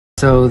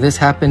So this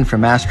happened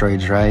from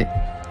asteroids, right?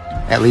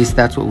 At least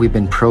that's what we've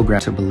been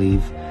programmed to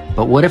believe.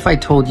 But what if I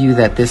told you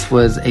that this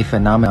was a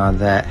phenomenon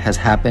that has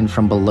happened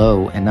from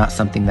below and not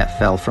something that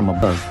fell from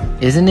above?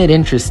 Isn't it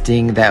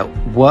interesting that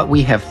what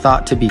we have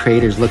thought to be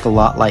craters look a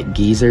lot like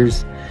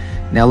geysers?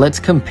 Now let's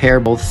compare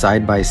both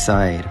side by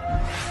side.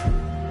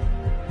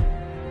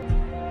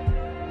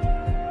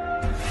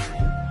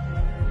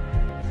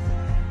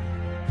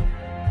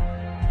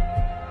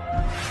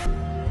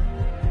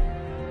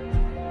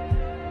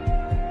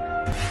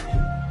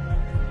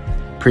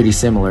 Pretty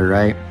similar,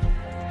 right?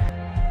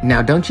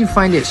 Now, don't you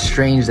find it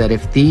strange that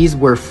if these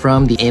were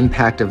from the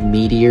impact of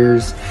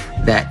meteors,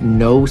 that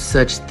no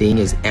such thing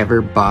is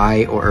ever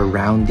by or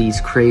around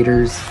these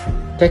craters?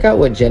 Check out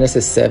what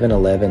Genesis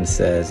 7:11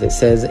 says. It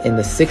says, "In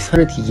the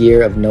 600th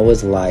year of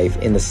Noah's life,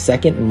 in the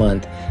 2nd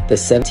month, the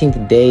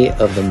 17th day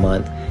of the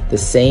month, the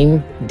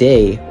same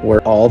day were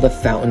all the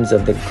fountains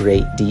of the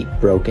great deep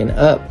broken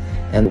up,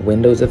 and the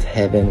windows of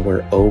heaven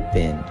were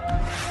opened."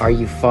 Are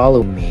you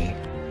following me?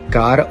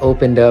 God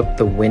opened up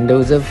the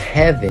windows of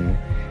heaven,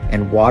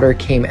 and water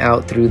came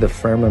out through the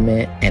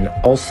firmament, and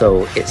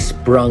also it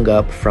sprung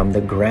up from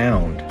the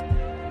ground.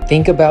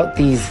 Think about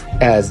these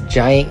as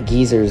giant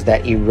geysers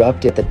that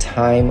erupt at the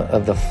time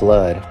of the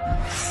flood.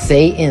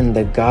 Satan,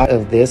 the god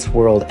of this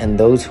world, and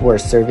those who are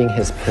serving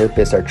his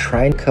purpose are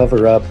trying to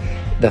cover up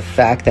the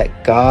fact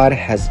that God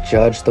has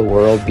judged the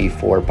world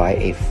before by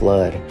a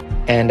flood.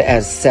 And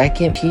as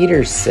 2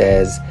 Peter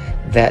says,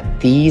 that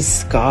these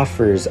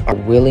scoffers are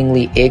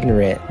willingly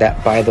ignorant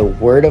that by the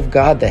word of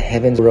God the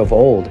heavens were of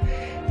old,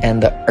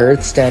 and the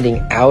earth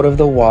standing out of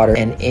the water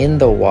and in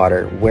the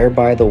water,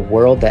 whereby the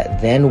world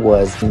that then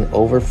was being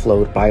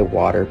overflowed by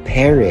water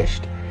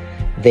perished.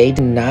 They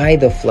deny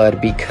the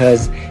flood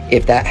because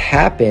if that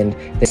happened,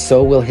 then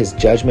so will his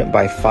judgment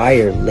by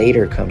fire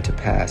later come to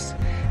pass.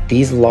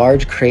 These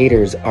large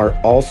craters are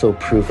also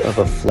proof of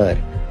a flood.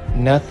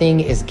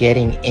 Nothing is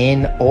getting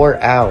in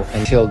or out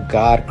until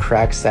God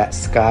cracks that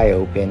sky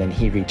open and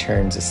he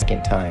returns a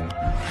second time.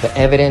 The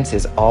evidence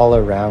is all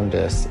around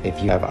us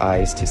if you have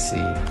eyes to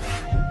see.